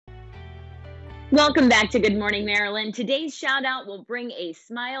Welcome back to Good Morning Maryland. Today's shout out will bring a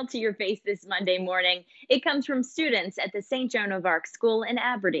smile to your face this Monday morning. It comes from students at the St. Joan of Arc School in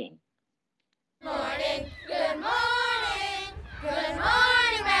Aberdeen. Morning, good morning, good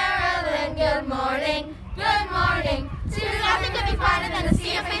morning, Maryland, good morning, good morning. Nothing could be finer than to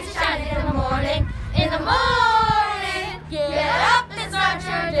see your face shining in the morning, in the morning. Get up and start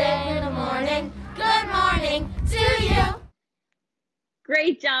your day in the morning. Good morning to you.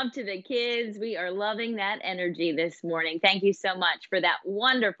 Great job to the kids. We are loving that energy this morning. Thank you so much for that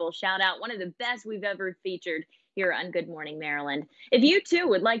wonderful shout out. One of the best we've ever featured here on Good Morning Maryland. If you too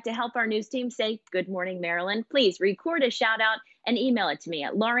would like to help our news team say Good Morning Maryland, please record a shout out and email it to me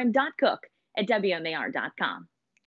at lauren.cook@wmar.com.